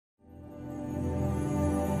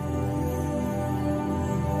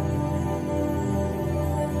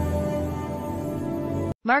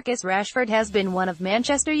Marcus Rashford has been one of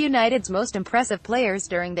Manchester United's most impressive players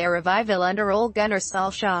during their revival under Ole Gunnar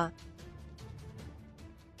Solskjaer.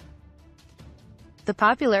 The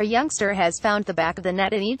popular youngster has found the back of the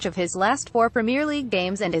net in each of his last 4 Premier League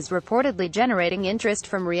games and is reportedly generating interest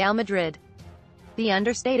from Real Madrid. The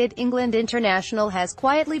understated England international has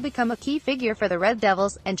quietly become a key figure for the Red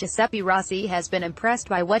Devils, and Giuseppe Rossi has been impressed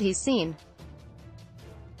by what he's seen.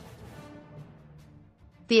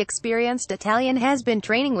 The experienced Italian has been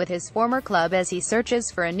training with his former club as he searches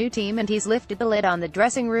for a new team, and he's lifted the lid on the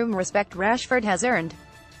dressing room respect Rashford has earned.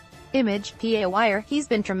 Image, PA Wire. He's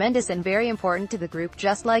been tremendous and very important to the group,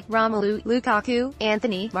 just like Romelu Lukaku,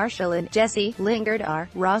 Anthony Martial and Jesse Lingard are,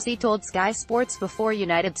 Rossi told Sky Sports before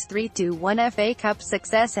United's 3-1 FA Cup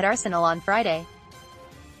success at Arsenal on Friday.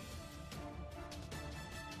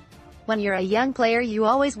 When you're a young player, you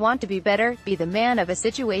always want to be better, be the man of a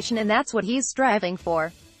situation, and that's what he's striving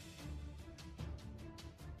for.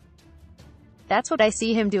 That's what I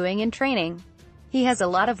see him doing in training. He has a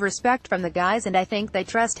lot of respect from the guys and I think they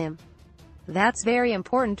trust him. That's very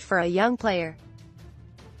important for a young player.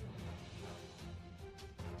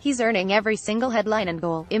 He's earning every single headline and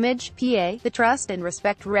goal. Image, PA. The trust and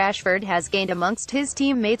respect Rashford has gained amongst his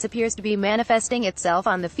teammates appears to be manifesting itself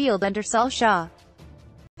on the field under Solskjaer.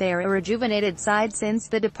 They're a rejuvenated side since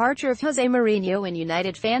the departure of Jose Mourinho, and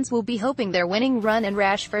United fans will be hoping their winning run and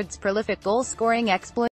Rashford's prolific goal-scoring exploit